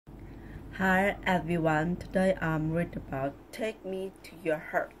Hi everyone, today I'm reading about Take Me to Your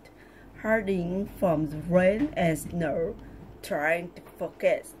Heart. Hiding from the rain and snow, trying to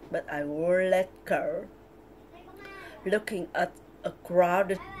forget, but I won't let go. Looking at a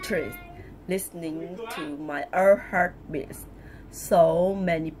crowded street, listening to my own heartbeats. So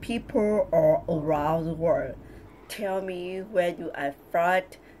many people all around the world. Tell me where you are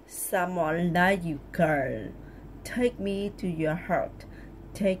find someone like you, girl. Take me to your heart.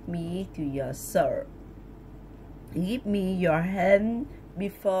 Take me to your soul. Give me your hand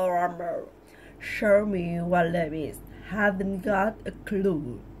before I move. Show me what love is. Haven't got a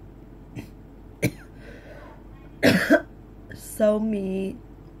clue. Show me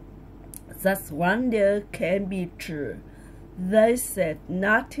that wonder can be true. They said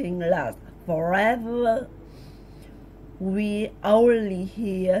nothing lasts forever. We only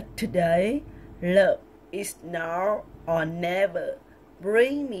here today. Love is now or never.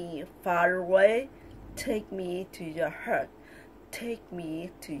 Bring me far away. Take me to your heart. Take me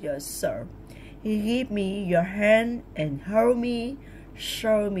to your soul. Give me your hand and hold me.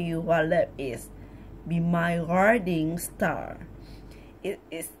 Show me what love is. Be my guiding star. It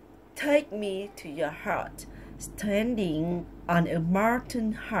is take me to your heart. Standing on a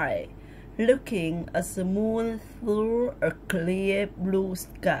mountain high, looking at the moon through a clear blue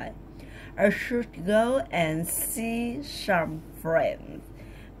sky. I should go and see some friends,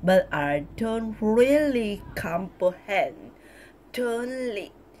 but I don't really comprehend. Don't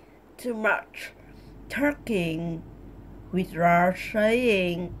lead too much, talking without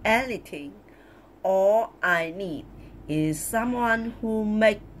saying anything. All I need is someone who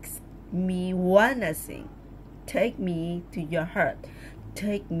makes me wanna sing. Take me to your heart.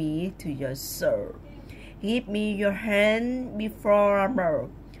 Take me to your soul. Give me your hand before I move.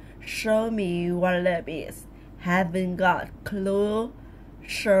 Show me what love is. Haven't got clue.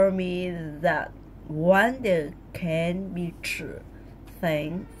 Show me that wonder can be true.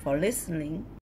 Thanks for listening.